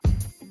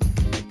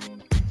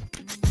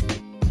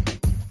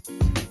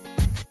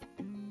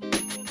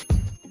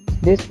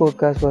This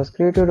podcast was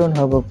created on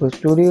Hubhopper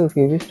Studio. If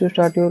you wish to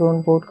start your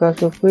own podcast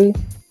for free,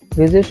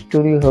 visit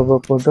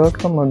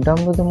studiohubhopper.com or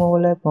download the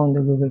mobile app on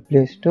the Google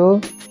Play Store.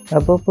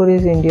 Hubhopper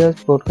is India's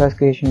podcast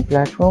creation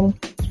platform.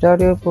 Start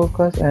your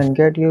podcast and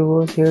get your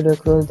voice heard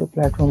across the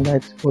platform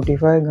like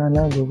Spotify,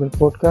 Gaana, Google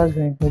Podcasts,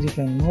 Wynk Music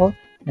and more.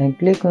 And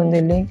click on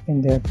the link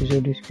in the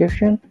episode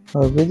description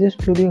or visit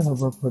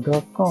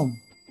studiohubhopper.com.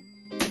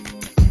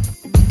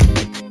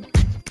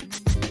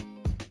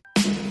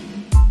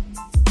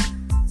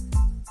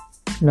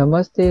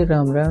 Namaste,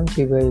 Ram Ram,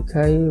 Chibai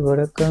Khai,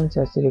 Vadakkam,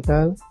 Sat Sri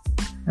Akal.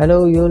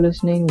 Hello, you're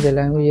listening The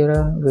Language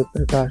Era with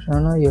Prakash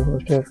Rana, your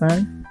host and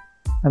friend.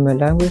 I'm a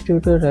language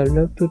tutor. I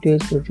love to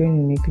teach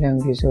 15 unique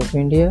languages of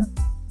India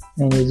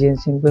in easy and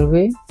simple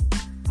way.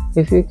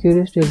 If you're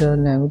curious to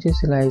learn languages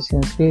like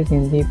Sanskrit,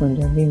 Hindi,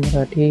 Punjabi,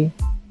 Marathi,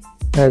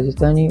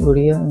 Rajasthani,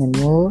 Odia and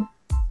more,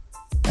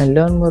 and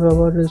learn more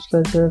about the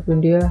culture of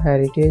India,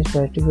 heritage,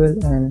 festival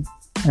and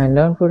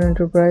learn food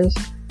enterprise,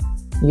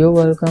 you're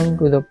welcome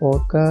to the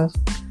podcast,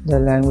 The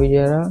Language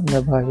Era,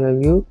 The Bhasha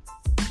Youth.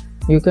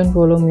 You can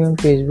follow me on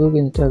Facebook,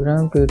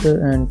 Instagram,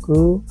 Twitter and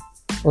Crew.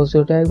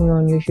 Also tag me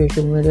on your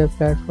social media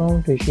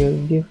platform to share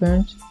with your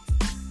friends.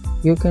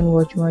 You can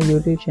watch my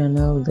YouTube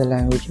channel, The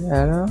Language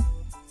Era.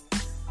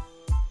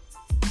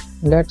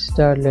 Let's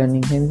start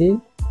learning Hindi.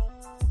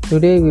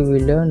 Today we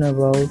will learn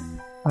about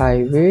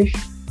I wish,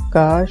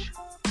 Kash.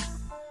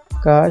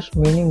 Kash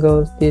meaning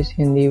of this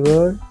Hindi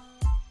word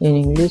in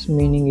English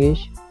meaning is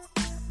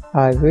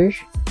I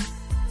wish.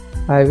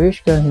 I wish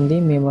का हिंदी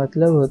में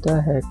मतलब होता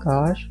है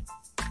काश.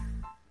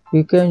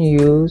 You can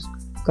use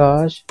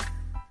kash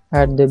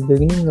at the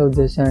beginning of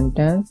the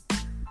sentence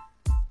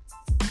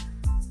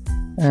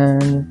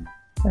and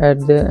at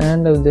the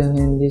end of the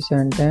Hindi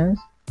sentence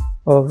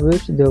of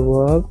which the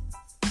verb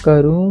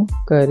करूँ,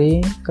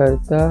 करें,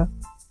 करता,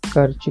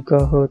 कर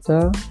चुका होता,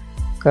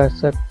 कर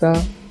सकता,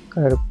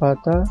 कर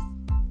पाता,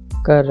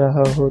 कर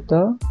रहा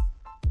होता.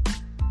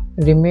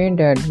 Remained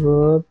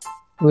adverb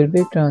will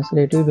be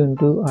translated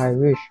into I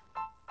wish.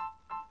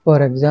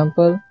 For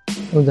example,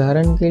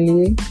 उदाहरण के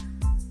लिए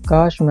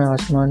काश मैं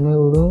आसमान में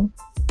उड़ूं.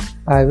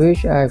 I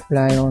wish I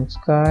fly on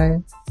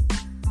sky.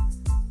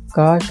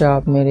 काश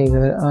आप मेरे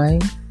घर आएं.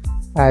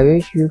 I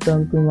wish you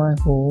come to my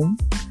home.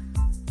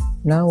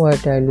 Now I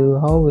tell you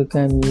how we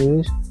can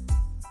use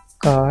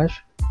काश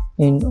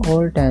in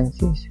all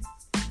tenses.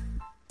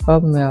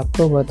 अब मैं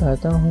आपको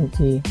बताता हूँ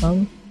कि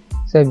हम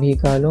सभी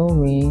कालों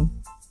में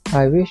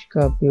I wish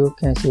का उपयोग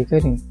कैसे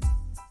करें.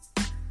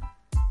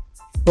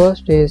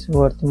 First is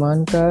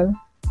वर्तमान काल,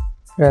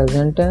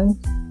 present tense.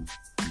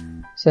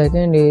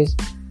 Second is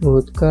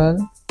भूतकाल,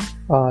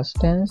 past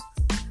tense.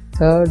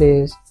 Third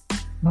is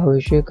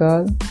भविष्य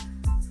काल,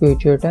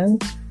 future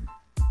tense.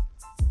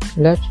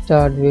 Let's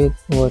start with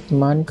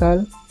वर्तमान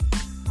काल.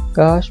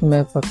 काश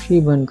मैं पक्षी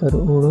बनकर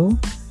उड़ूं.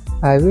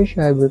 I wish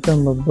I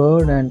become a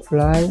bird and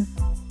fly.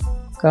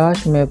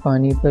 काश मैं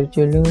पानी पर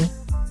चलूं.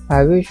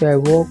 I wish I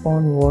walk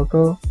on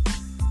water.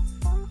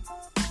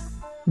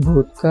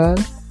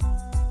 भूतकाल,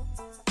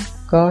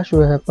 काश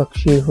वह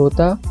पक्षी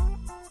होता.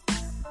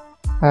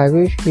 I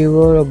wish he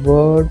were a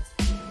bird.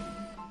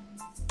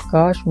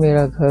 काश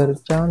मेरा घर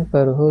चांद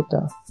पर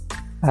होता.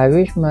 I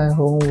wish my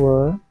home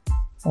were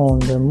on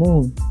the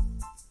moon.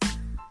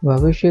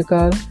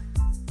 भविष्यकाल,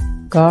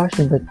 काश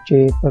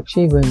बच्चे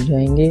पक्षी बन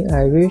जाएंगे.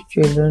 I wish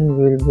children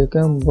will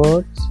become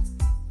birds.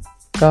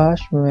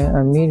 काश मैं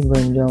अमीर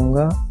बन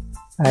जाऊंगा.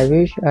 I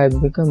wish I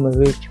become a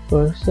rich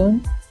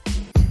person.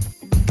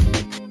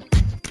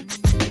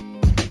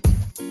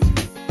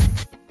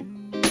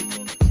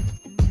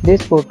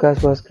 This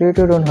podcast was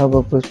created on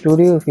Hubhopper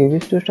Studio. If you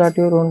wish to start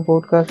your own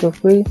podcast for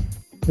free,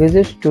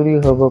 visit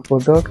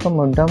studiohubhopper.com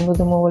or download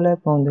the mobile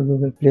app on the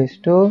Google Play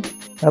Store.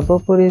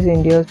 Hubhopper is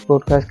India's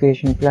podcast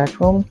creation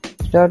platform.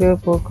 Start your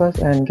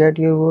podcast and get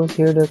your voice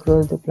heard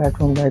across the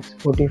platform like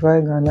Spotify,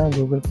 Gaana,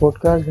 Google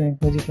Podcasts,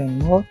 Wynk Music and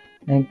more.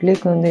 And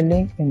click on the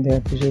link in the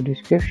episode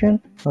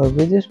description or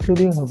visit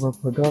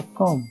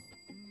studiohubhopper.com.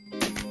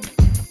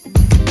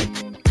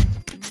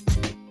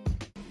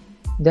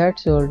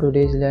 That's all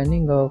today's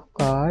learning of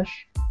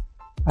Kash,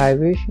 I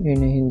wish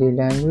in Hindi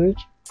language.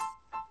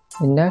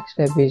 In next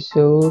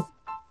episode,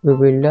 we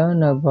will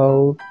learn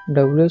about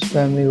WH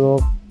family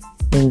of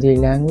Hindi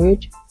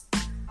language.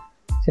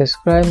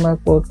 Subscribe my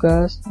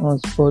podcast on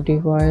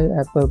Spotify,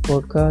 Apple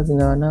Podcasts,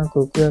 Gaana,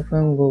 Kuku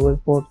FM, Google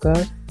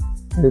Podcasts,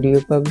 Radio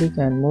Public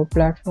and more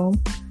platforms.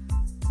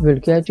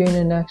 We'll catch you in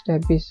the next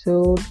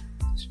episode.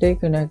 Stay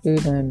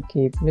connected and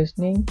keep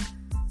listening.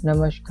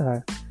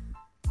 Namaskar.